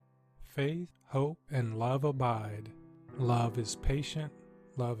faith, hope, and love abide. Love is patient,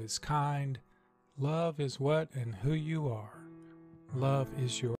 love is kind, love is what and who you are. Love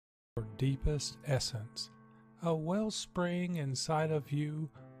is your deepest essence, a wellspring inside of you,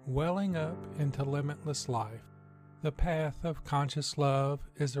 welling up into limitless life. The path of conscious love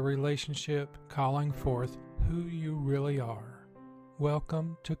is a relationship calling forth who you really are.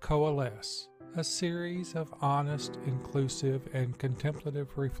 Welcome to Coalesce, a series of honest, inclusive, and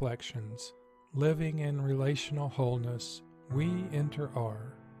contemplative reflections. Living in relational wholeness, we enter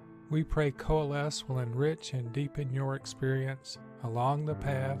are. We pray Coalesce will enrich and deepen your experience along the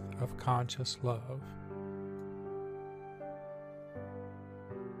path of conscious love.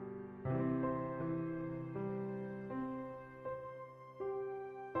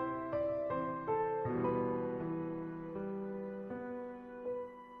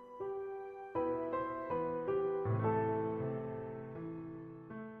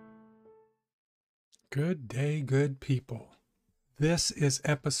 Good day, good people. This is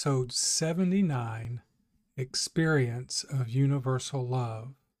episode 79, Experience of Universal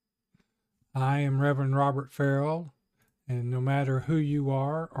Love. I am Reverend Robert Farrell, and no matter who you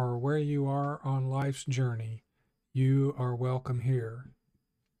are or where you are on life's journey, you are welcome here.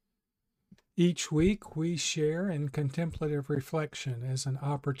 Each week we share in contemplative reflection as an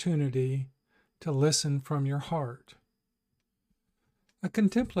opportunity to listen from your heart. A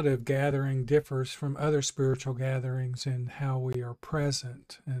contemplative gathering differs from other spiritual gatherings in how we are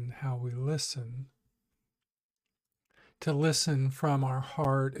present and how we listen. To listen from our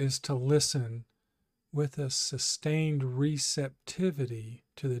heart is to listen with a sustained receptivity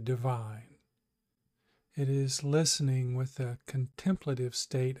to the divine. It is listening with a contemplative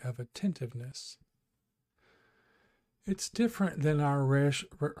state of attentiveness. It's different than our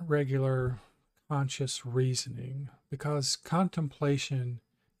regular conscious reasoning, because contemplation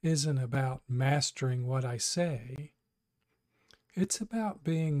isn't about mastering what I say. It's about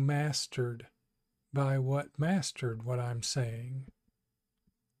being mastered by what mastered what I'm saying.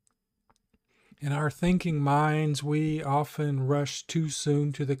 In our thinking minds, we often rush too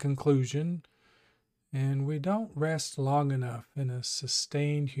soon to the conclusion, and we don't rest long enough in a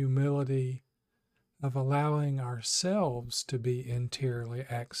sustained humility of allowing ourselves to be interiorly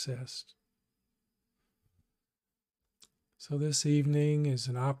accessed. So this evening is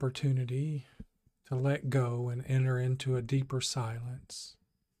an opportunity to let go and enter into a deeper silence.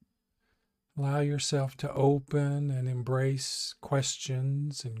 Allow yourself to open and embrace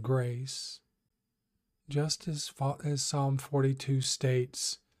questions and grace, just as Psalm 42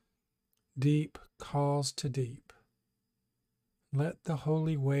 states, deep calls to deep. Let the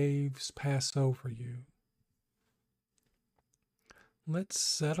holy waves pass over you. Let's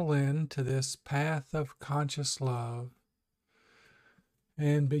settle into this path of conscious love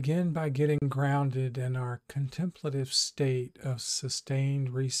and begin by getting grounded in our contemplative state of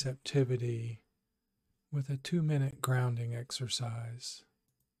sustained receptivity with a 2-minute grounding exercise.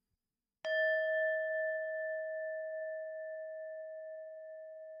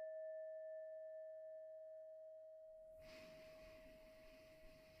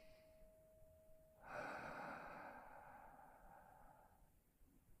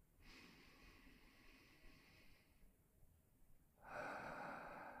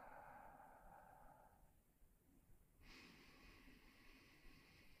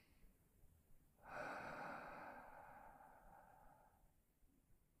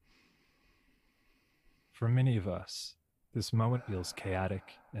 For many of us, this moment feels chaotic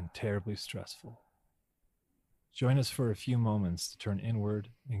and terribly stressful. Join us for a few moments to turn inward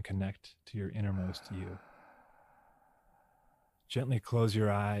and connect to your innermost you. Gently close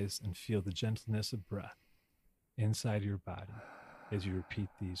your eyes and feel the gentleness of breath inside your body as you repeat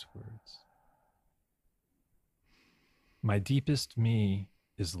these words. My deepest me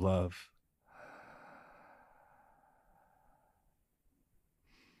is love.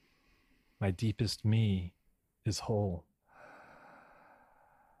 My deepest me is whole.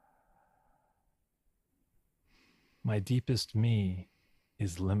 My deepest me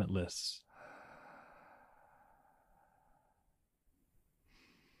is limitless.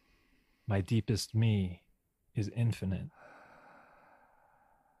 My deepest me is infinite.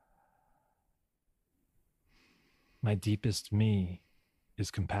 My deepest me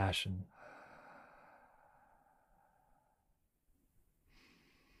is compassion.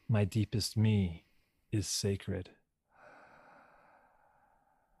 My deepest me is sacred.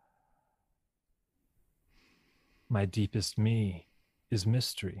 My deepest me is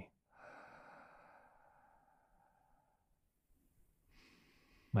mystery.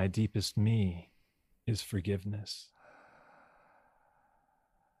 My deepest me is forgiveness.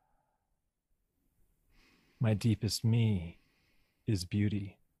 My deepest me is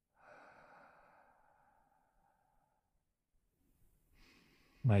beauty.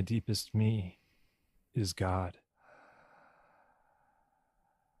 My deepest me is God.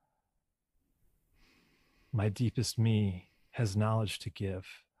 My deepest me has knowledge to give.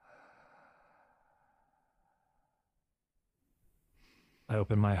 I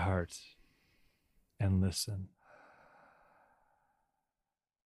open my heart and listen.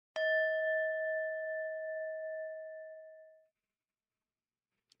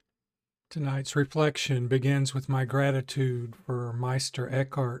 Tonight's reflection begins with my gratitude for Meister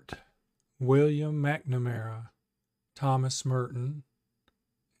Eckhart, William McNamara, Thomas Merton,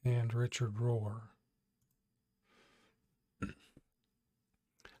 and Richard Rohr.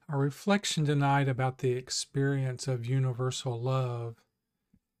 Our reflection tonight about the experience of universal love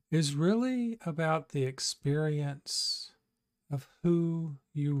is really about the experience of who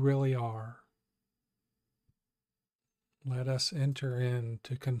you really are. Let us enter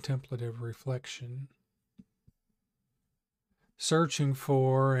into contemplative reflection. Searching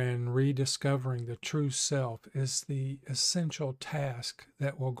for and rediscovering the true self is the essential task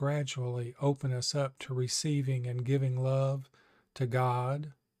that will gradually open us up to receiving and giving love to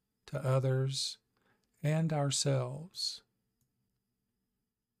God, to others, and ourselves.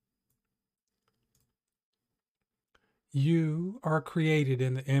 You are created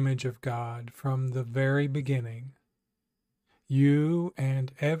in the image of God from the very beginning. You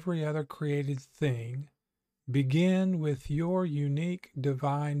and every other created thing begin with your unique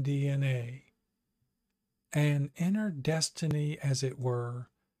divine DNA, an inner destiny, as it were,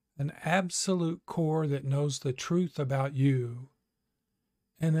 an absolute core that knows the truth about you,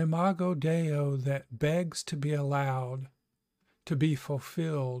 an imago Dei that begs to be allowed, to be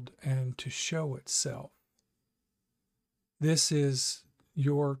fulfilled, and to show itself. This is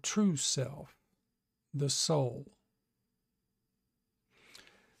your true self, the soul.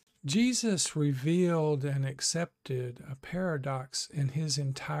 Jesus revealed and accepted a paradox in his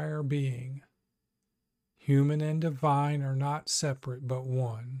entire being. Human and divine are not separate but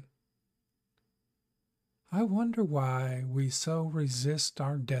one. I wonder why we so resist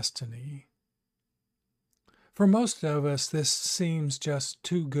our destiny. For most of us, this seems just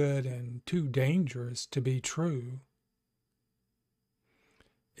too good and too dangerous to be true.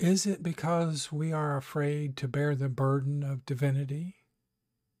 Is it because we are afraid to bear the burden of divinity?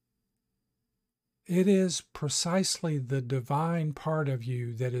 It is precisely the divine part of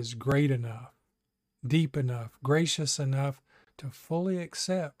you that is great enough, deep enough, gracious enough to fully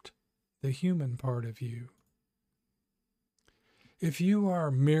accept the human part of you. If you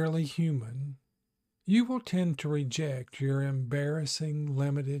are merely human, you will tend to reject your embarrassing,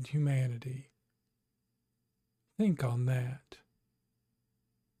 limited humanity. Think on that.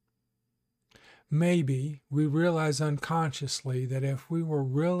 Maybe we realize unconsciously that if we were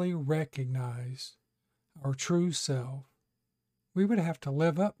really recognized our true self, we would have to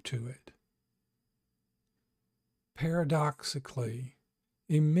live up to it. Paradoxically,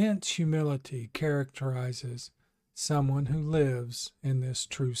 immense humility characterizes someone who lives in this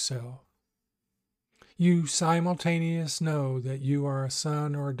true self. You simultaneously know that you are a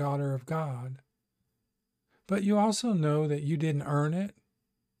son or a daughter of God, but you also know that you didn't earn it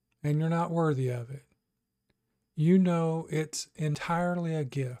and you're not worthy of it. You know it's entirely a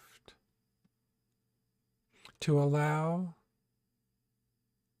gift. To allow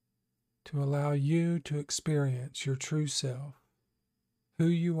you to experience your true self, who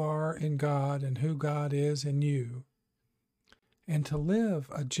you are in God and who God is in you, and to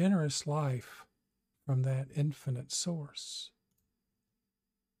live a generous life from that infinite source.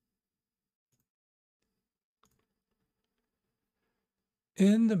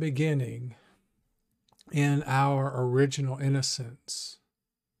 In the beginning, in our original innocence,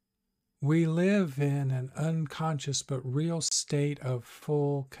 we live in an unconscious but real state of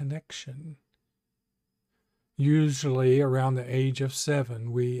full connection. Usually around the age of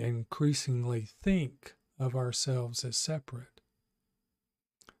 7, we increasingly think of ourselves as separate.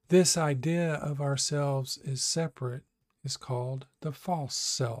 This idea of ourselves as separate is called the false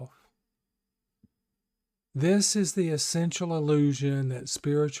self. This is the essential illusion that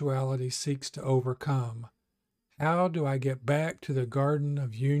spirituality seeks to overcome. How do I get back to the garden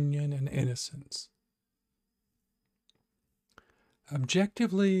of union and innocence?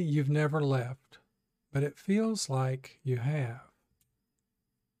 Objectively, you've never left, but it feels like you have.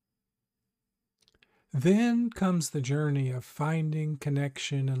 Then comes the journey of finding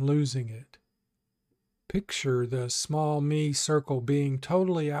connection and losing it. Picture the small me circle being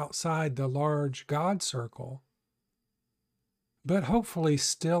totally outside the large God circle. but hopefully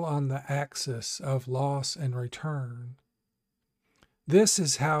still on the axis of loss and return. This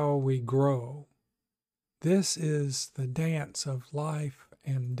is how we grow. This is the dance of life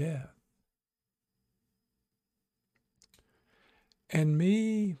and death. And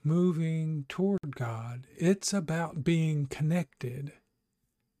me moving toward God, it's about being connected.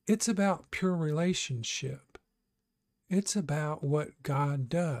 It's about pure relationship. It's about what God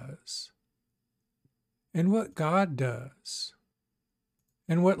does. And what God does,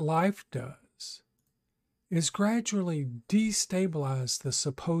 and what life does, is gradually destabilize the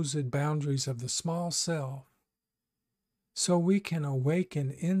supposed boundaries of the small self so we can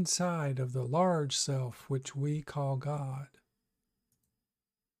awaken inside of the large self which we call God.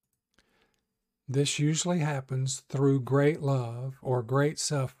 This usually happens through great love or great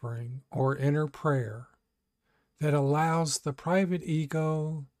suffering or inner prayer that allows the private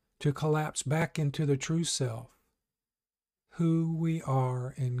ego to collapse back into the true self, who we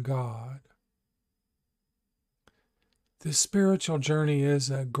are in God. This spiritual journey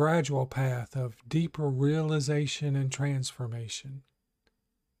is a gradual path of deeper realization and transformation.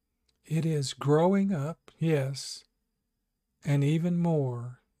 It is growing up, yes, and even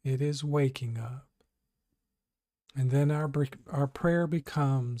more, it is waking up. And then our prayer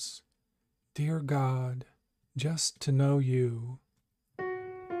becomes, Dear God, just to know you.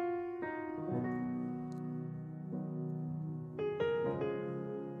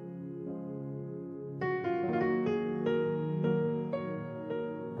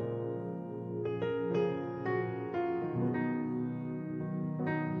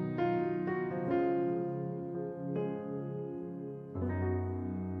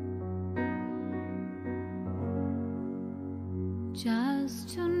 Just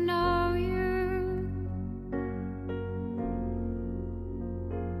to know you,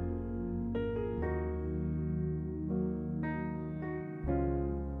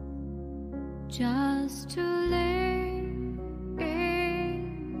 just to lay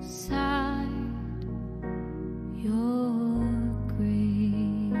inside your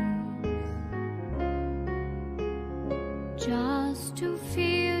grace, just to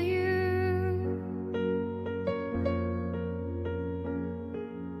feel you.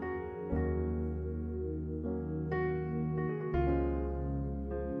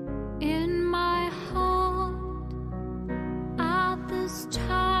 In my heart, at this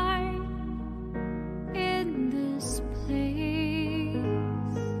time, in this place,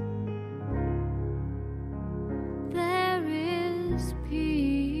 there is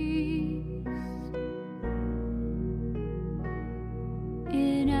peace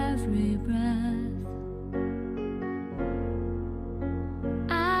in every breath,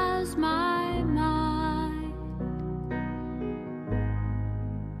 as my mind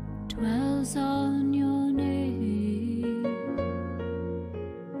dwells on your name,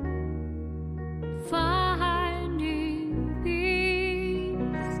 finding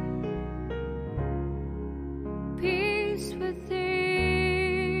peace, peace within,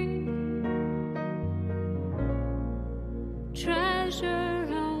 treasure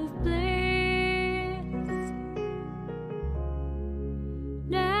of bliss,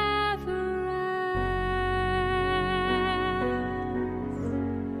 never ends.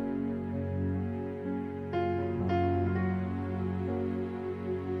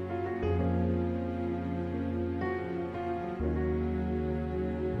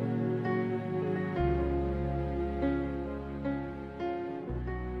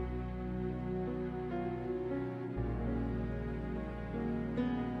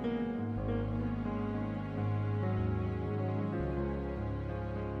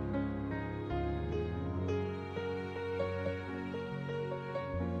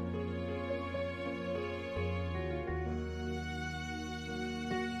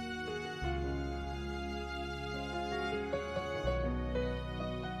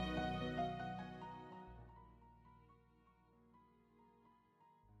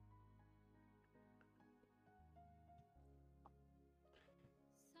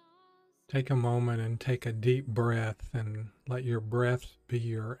 Take a moment and take a deep breath and let your breath be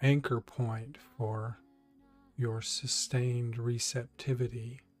your anchor point for your sustained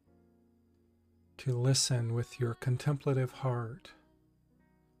receptivity to listen with your contemplative heart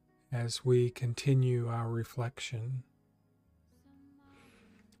as we continue our reflection.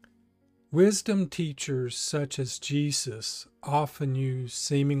 Wisdom teachers such as Jesus often use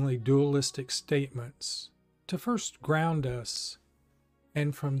seemingly dualistic statements to first ground us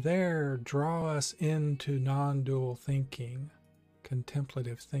and from there draw us into non-dual thinking,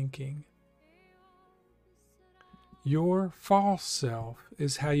 contemplative thinking. Your false self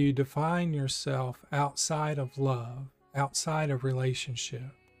is how you define yourself outside of love outside of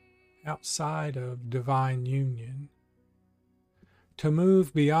relationship, outside of divine union. To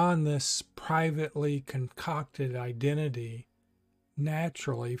move beyond this privately concocted identity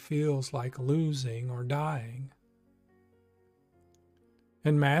naturally feels like losing or dying.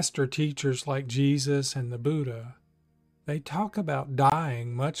 And master teachers like Jesus and the Buddha, they talk about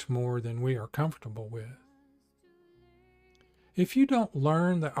dying much more than we are comfortable with. If you don't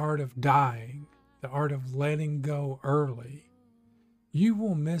learn the art of dying, the art of letting go early, you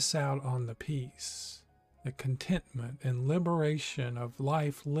will miss out on the peace, the contentment and liberation of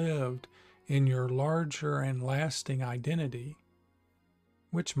life lived in your larger and lasting identity,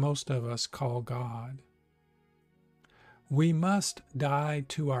 which most of us call God. We must die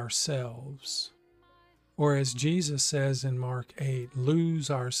to ourselves, or as Jesus says in Mark 8,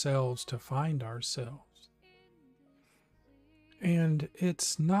 lose ourselves to find ourselves. And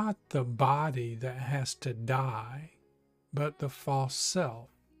it's not the body that has to die, but the false self,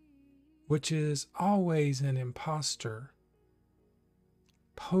 which is always an imposter,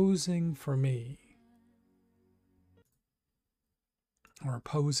 posing for me, or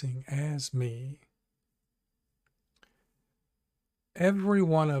posing as me. Every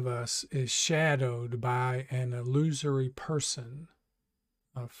one of us is shadowed by an illusory person,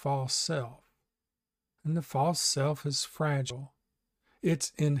 a false self. And the false self is fragile.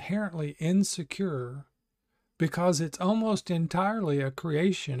 It's inherently insecure because it's almost entirely a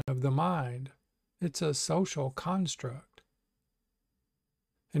creation of the mind. It's a social construct.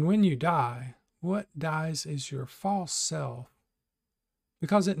 And when you die, what dies is your false self,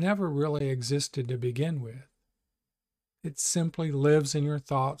 because it never really existed to begin with. It simply lives in your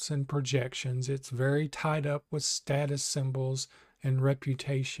thoughts and projections. It's very tied up with status symbols and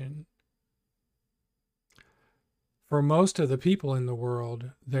reputation. For most of the people in the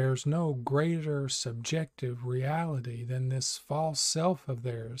world, there's no greater subjective reality than this false self of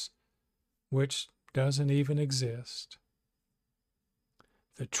theirs, which doesn't even exist.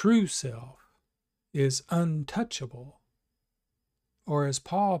 The true self is untouchable, or as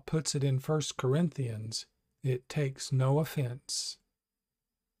Paul puts it in 1 Corinthians, it takes no offense.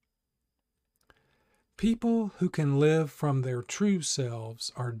 People who can live from their true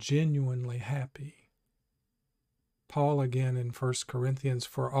selves are genuinely happy. Paul again in 1 Corinthians,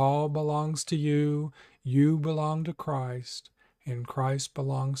 for all belongs to you, you belong to Christ, and Christ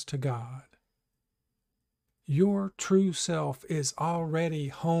belongs to God. Your true self is already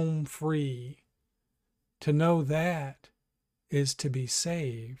home free. To know that is to be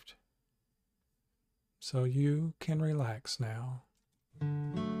saved. So you can relax now.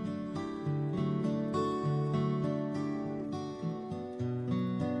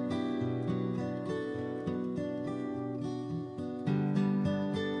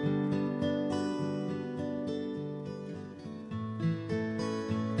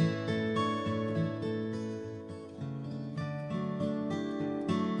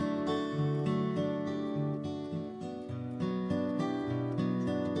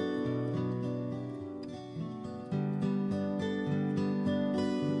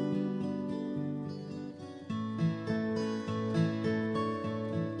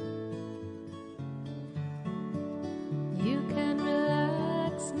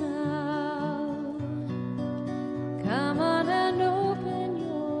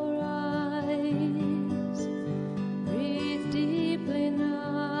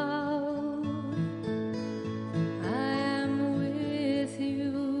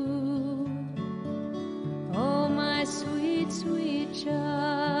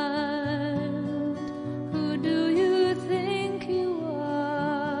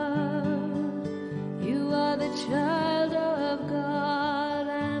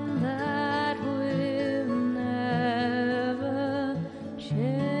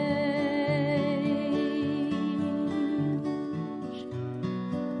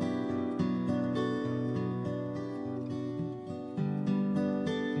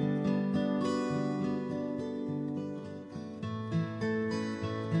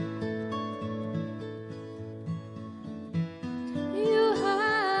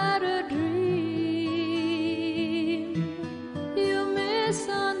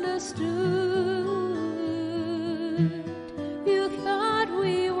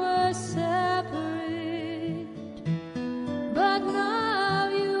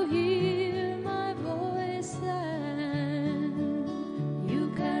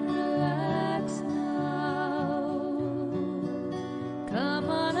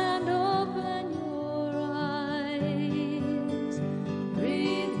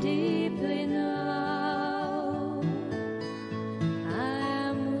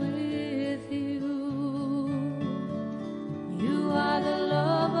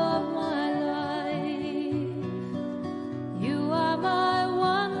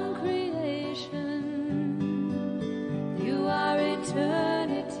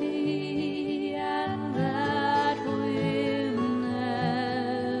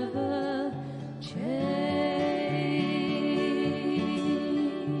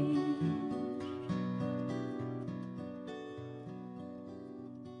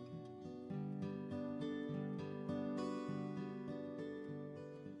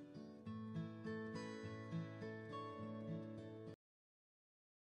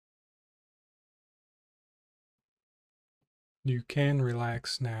 You can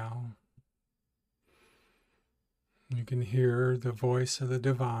relax now. You can hear the voice of the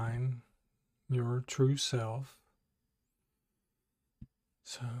divine, your true self.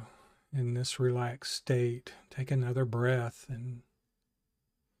 So, in this relaxed state, take another breath and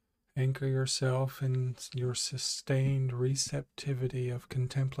anchor yourself in your sustained receptivity of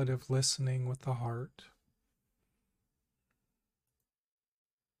contemplative listening with the heart.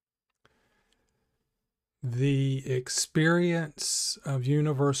 The experience of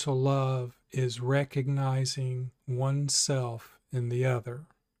universal love is recognizing oneself in the other.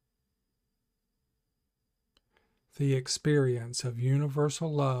 The experience of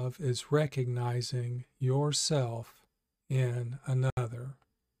universal love is recognizing yourself in another.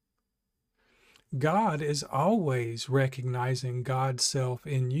 God is always recognizing God's self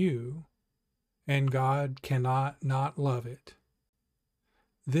in you, and God cannot not love it.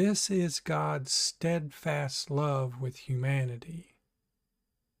 This is God's steadfast love with humanity.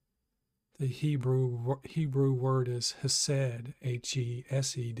 The Hebrew word is hesed,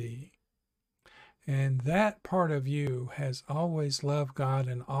 H-E-S-E-D. And that part of you has always loved God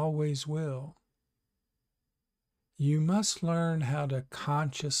and always will. You must learn how to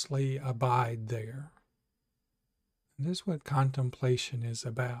consciously abide there. And this is what contemplation is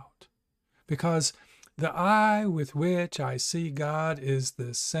about. Because the eye with which I see God is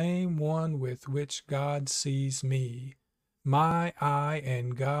the same one with which God sees me. My eye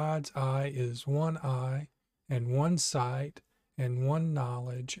and God's eye is one eye, and one sight, and one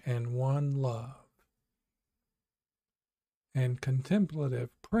knowledge, and one love. And contemplative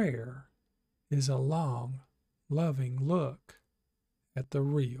prayer is a long, loving look at the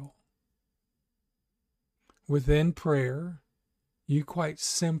real. Within prayer, you quite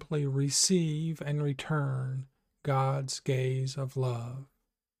simply receive and return God's gaze of love.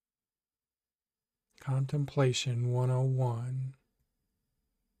 Contemplation 101.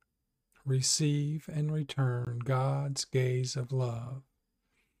 Receive and return God's gaze of love.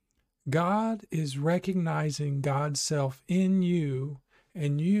 God is recognizing God's self in you,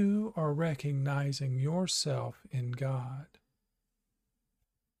 and you are recognizing yourself in God.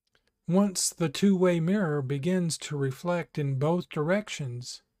 Once the two-way mirror begins to reflect in both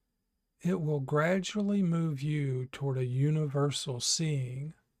directions, it will gradually move you toward a universal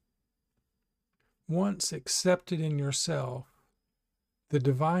seeing. Once accepted in yourself, the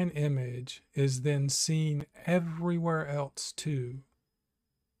divine image is then seen everywhere else too,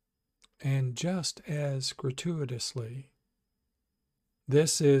 and just as gratuitously.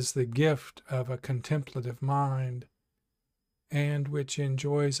 This is the gift of a contemplative mind, and which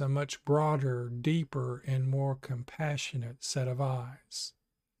enjoys a much broader, deeper, and more compassionate set of eyes.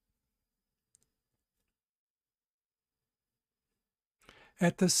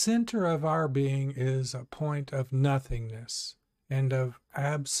 At the center of our being is a point of nothingness and of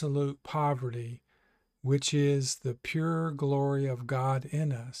absolute poverty, which is the pure glory of God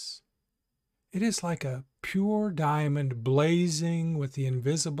in us. It is like a pure diamond blazing with the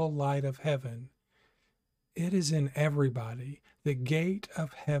invisible light of heaven. It is in everybody. The gate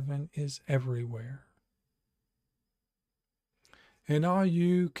of heaven is everywhere. And all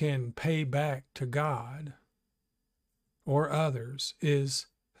you can pay back to God or others is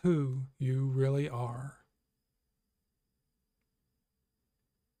who you really are.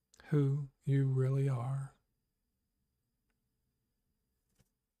 Who you really are.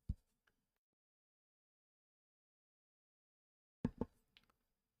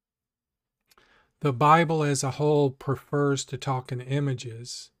 The Bible as a whole prefers to talk in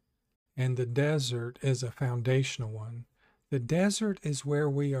images, and the desert is a foundational one. The desert is where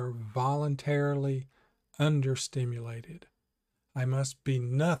we are voluntarily understimulated. I must be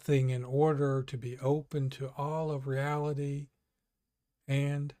nothing in order to be open to all of reality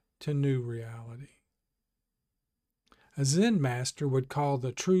and to new reality. A Zen master would call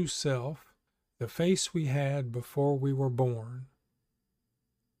the true self the face we had before we were born.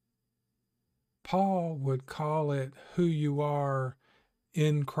 Paul would call it who you are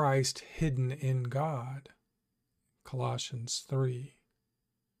in Christ hidden in God. Colossians 3.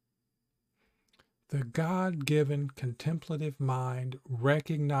 The God-given contemplative mind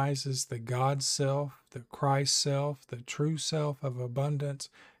recognizes the God self, the Christ self, the true self of abundance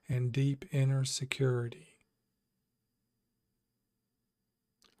and deep inner security.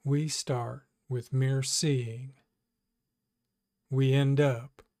 We start with mere seeing. We end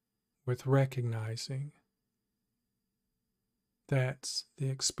up with recognizing. That's the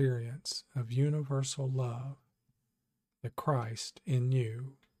experience of universal love, the Christ in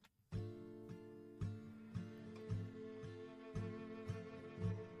you.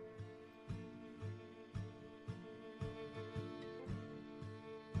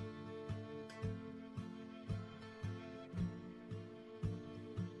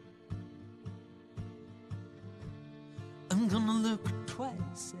 gonna look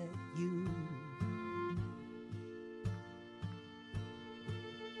twice at you.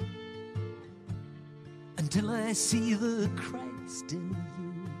 Until I see the Christ in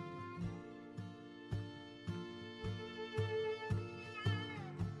you.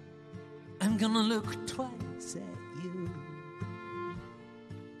 I'm gonna look twice at you.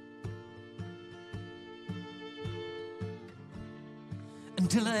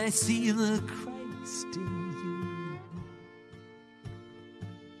 Until I see the Christ in you.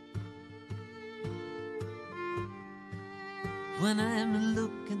 When I'm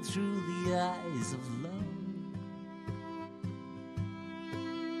looking through the eyes of love,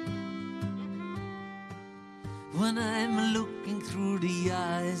 when I'm looking through the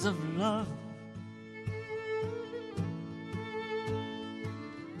eyes of love,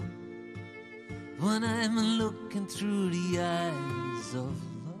 when I'm looking through the eyes of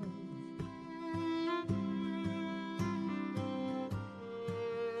love,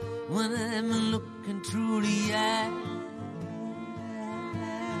 when I'm looking through the eyes,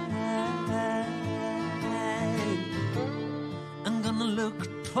 I'm gonna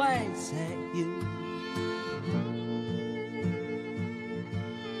look twice at you.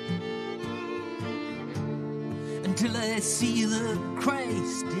 Until I see the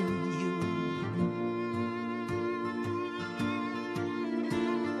Christ in you.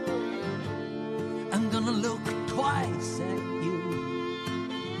 I'm gonna look twice at you.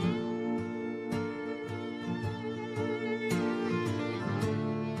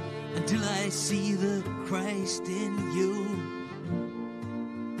 Until I see the Christ in you.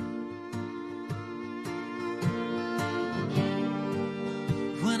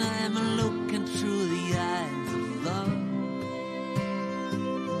 When I'm looking through the eyes of love,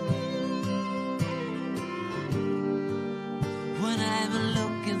 when I'm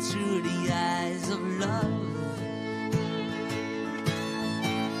looking through the eyes of love,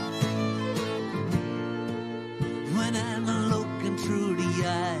 when I'm looking through the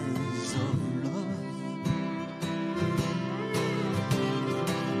eyes of love,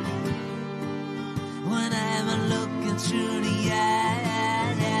 when I'm looking through the eyes,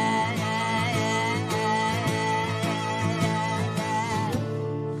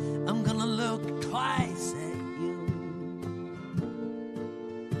 I'm gonna look twice at you.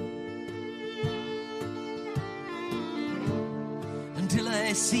 Until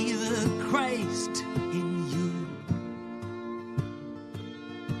I see the Christ in you.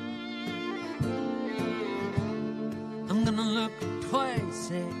 I'm gonna look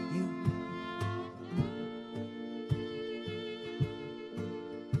twice at you.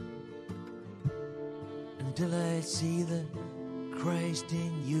 Until I see the Christ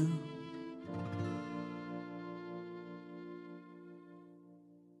in you.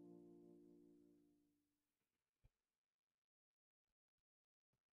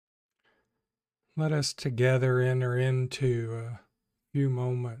 Let us together enter into a few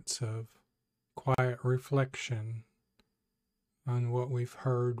moments of quiet reflection on what we've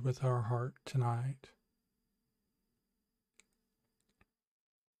heard with our heart tonight.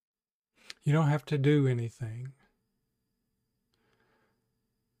 You don't have to do anything.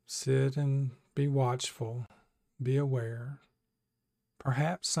 Sit and be watchful, be aware.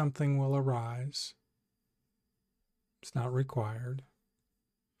 Perhaps something will arise. It's not required.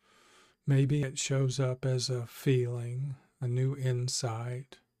 Maybe it shows up as a feeling, a new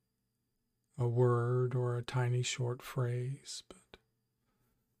insight, a word or a tiny short phrase, but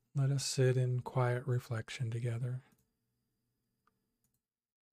let us sit in quiet reflection together.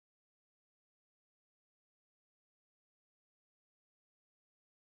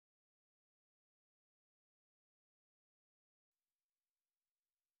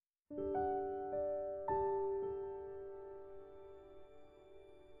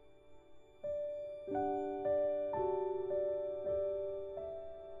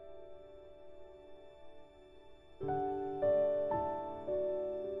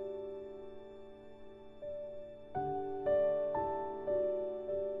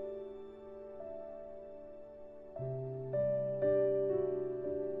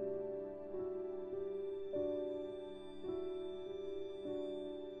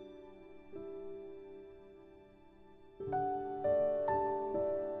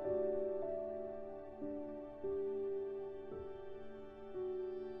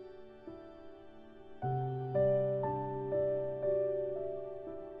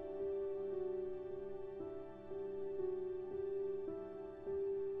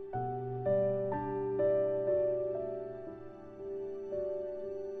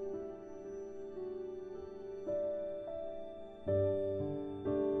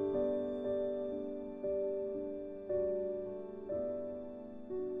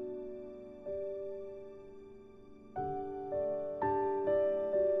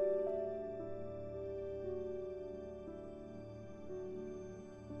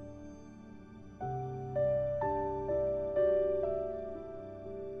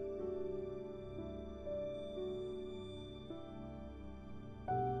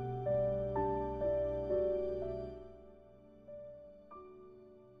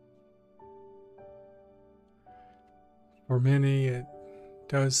 For many, it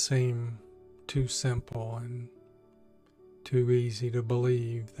does seem too simple and too easy to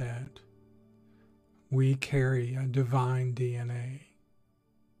believe that we carry a divine DNA.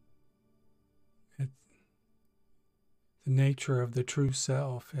 The nature of the true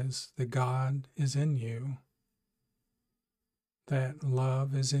self is that God is in you, that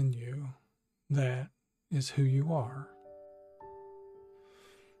love is in you, that is who you are.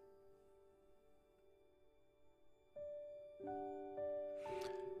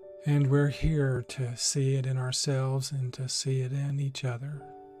 And we're here to see it in ourselves and to see it in each other.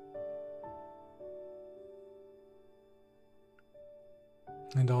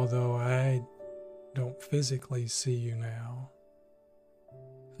 And although I don't physically see you now,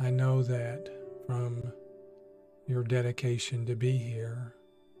 I know that from your dedication to be here,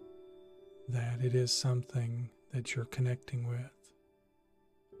 that it is something that you're connecting with.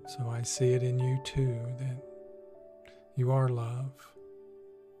 So I see it in you too, that you are love.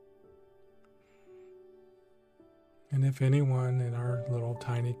 And if anyone in our little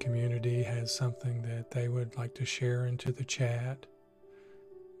tiny community has something that they would like to share into the chat,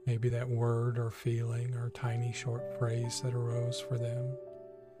 maybe that word or feeling or tiny short phrase that arose for them,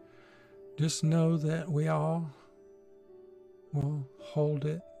 just know that we all will hold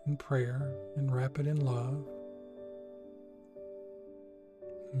it in prayer and wrap it in love.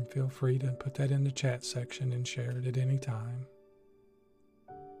 And feel free to put that in the chat section and share it at any time.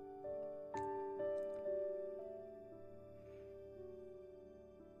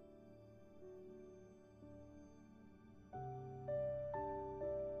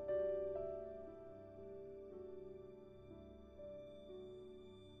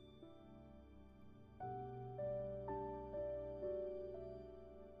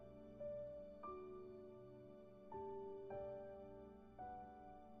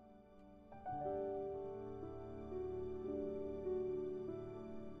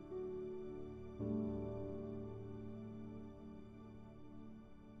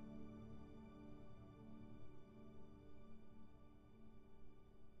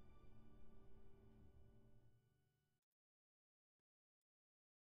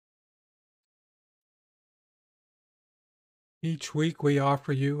 Each week we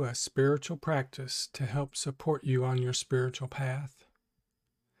offer you a spiritual practice to help support you on your spiritual path.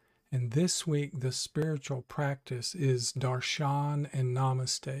 And this week the spiritual practice is Darshan and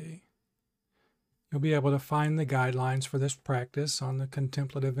Namaste. You'll be able to find the guidelines for this practice on the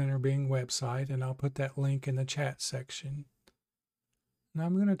Contemplative Inner Being website, and I'll put that link in the chat section. Now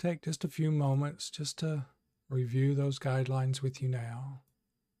I'm going to take just a few moments just to review those guidelines with you now.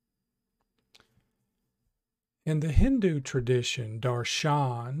 In the Hindu tradition,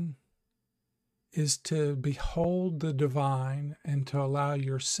 darshan is to behold the divine and to allow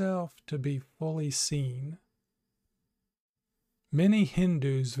yourself to be fully seen. Many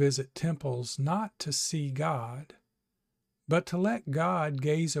Hindus visit temples not to see God, but to let God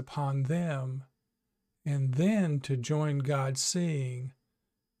gaze upon them and then to join God seeing,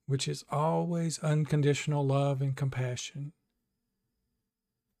 which is always unconditional love and compassion.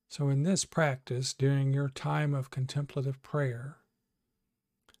 So in this practice, during your time of contemplative prayer,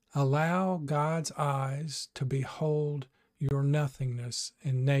 allow God's eyes to behold your nothingness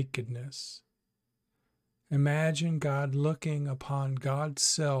and nakedness. Imagine God looking upon God's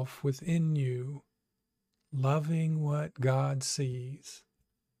self within you, loving what God sees.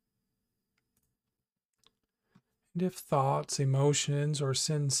 And if thoughts, emotions, or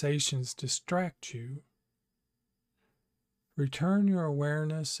sensations distract you, return your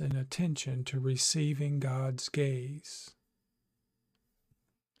awareness and attention to receiving God's gaze.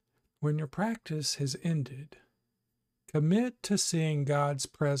 When your practice has ended, commit to seeing God's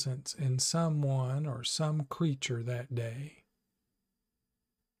presence in someone or some creature that day.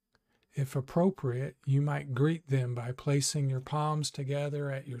 If appropriate, you might greet them by placing your palms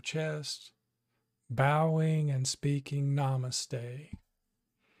together at your chest, bowing and speaking Namaste.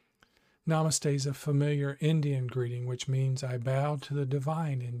 Namaste is a familiar Indian greeting, which means I bow to the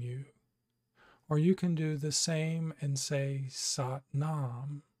divine in you. Or you can do the same and say Sat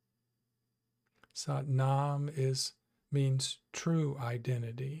Nam. Sat Nam means true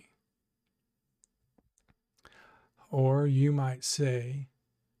identity. Or you might say,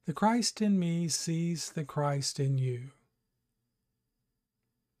 the Christ in me sees the Christ in you.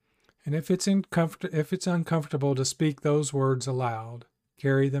 And if it's uncomfortable to speak those words aloud,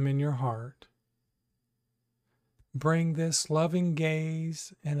 carry them in your heart. Bring this loving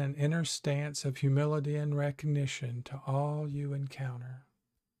gaze and an inner stance of humility and recognition to all you encounter.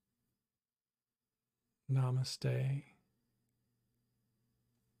 Namaste.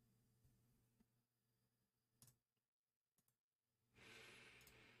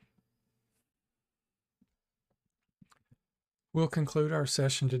 We'll conclude our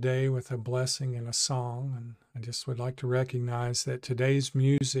session today with a blessing and a song. And I just would like to recognize that today's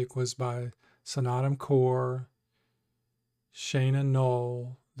music was by Sonatum Core, Shayna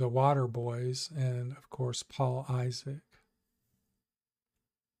Knoll, the Water Boys, and of course, Paul Isaac.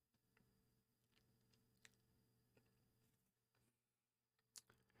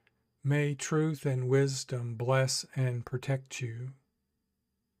 May truth and wisdom bless and protect you.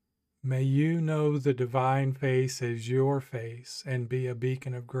 May you know the divine face as your face and be a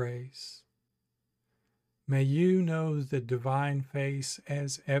beacon of grace. May you know the divine face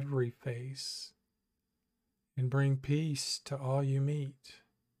as every face and bring peace to all you meet.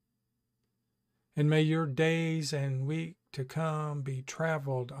 And may your days and week to come be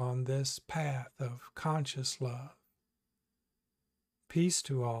traveled on this path of conscious love. Peace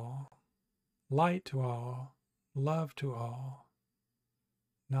to all, light to all, love to all.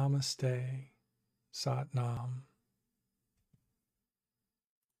 Namaste, Sat Nam.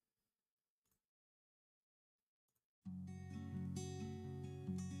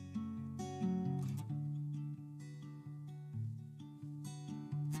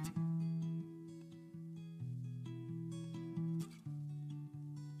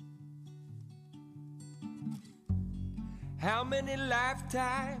 How many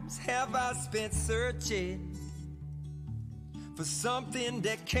lifetimes have I spent searching for something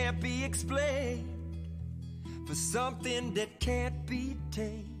that can't be explained, for something that can't be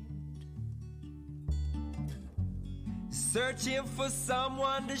tamed? Searching for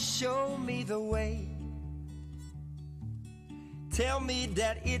someone to show me the way, tell me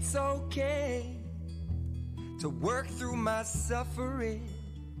that it's okay to work through my suffering.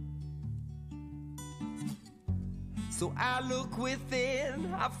 So I look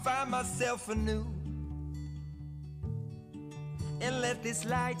within, I find myself anew, and let this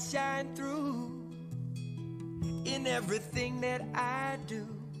light shine through in everything that I do.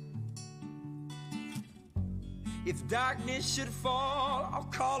 If darkness should fall, I'll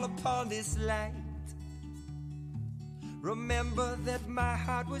call upon this light. Remember that my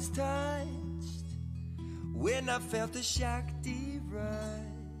heart was touched when I felt the Shakti rush.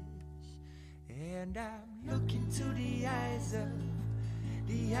 And I'm looking to the eyes of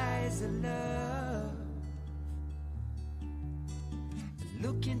love.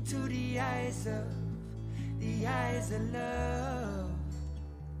 Look into the eyes of love.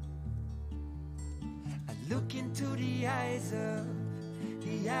 I look into the eyes of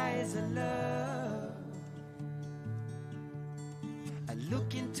love. I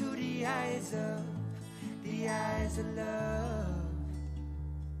look into the eyes of love.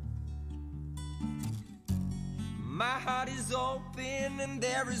 My heart is open and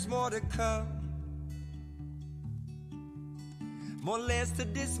there is more to come. More less to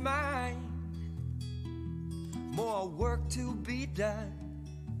this mind, more work to be done.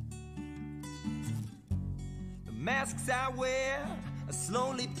 The masks I wear are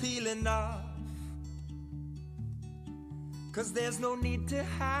slowly peeling off, 'cause there's no need to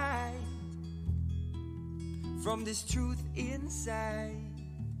hide from this truth inside.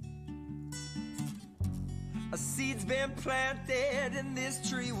 A seed's been planted and this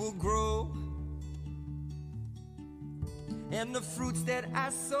tree will grow, and the fruits that I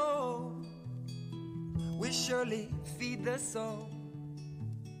sow will surely feed the soul.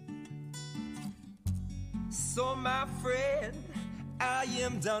 So my friend, I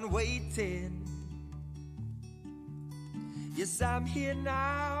am done waiting. Yes, I'm here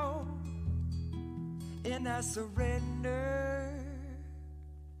now, and I surrender.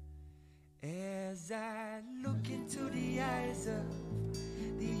 As I look into the eyes of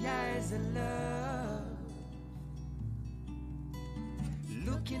love.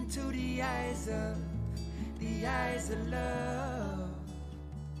 Look into the eyes of love.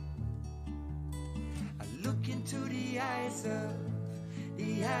 I look into the eyes of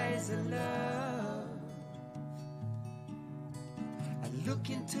love. I look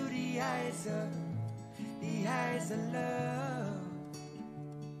into the eyes of love.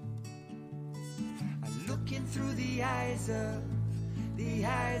 Looking through the eyes of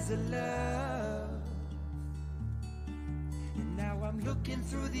love. And now I'm looking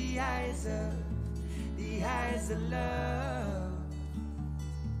through the eyes of love.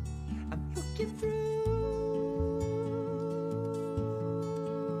 I'm looking through.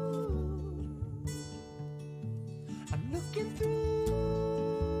 I'm looking through.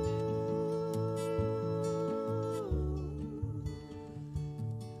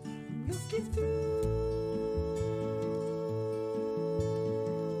 I'm looking through.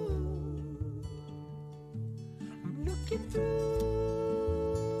 Looking through.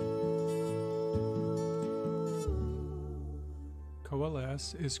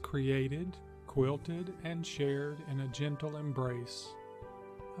 coalesce is created, quilted, and shared in a gentle embrace.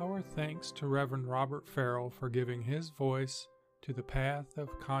 Our thanks to Reverend Robert Farrell for giving his voice to the path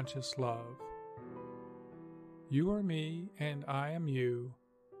of conscious love. You are me and I am you.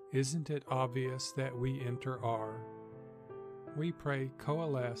 Isn't it obvious that we enter are? We pray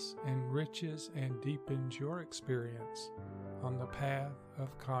coalesce enriches and deepens your experience on the path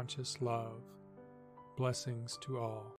of conscious love. Blessings to all.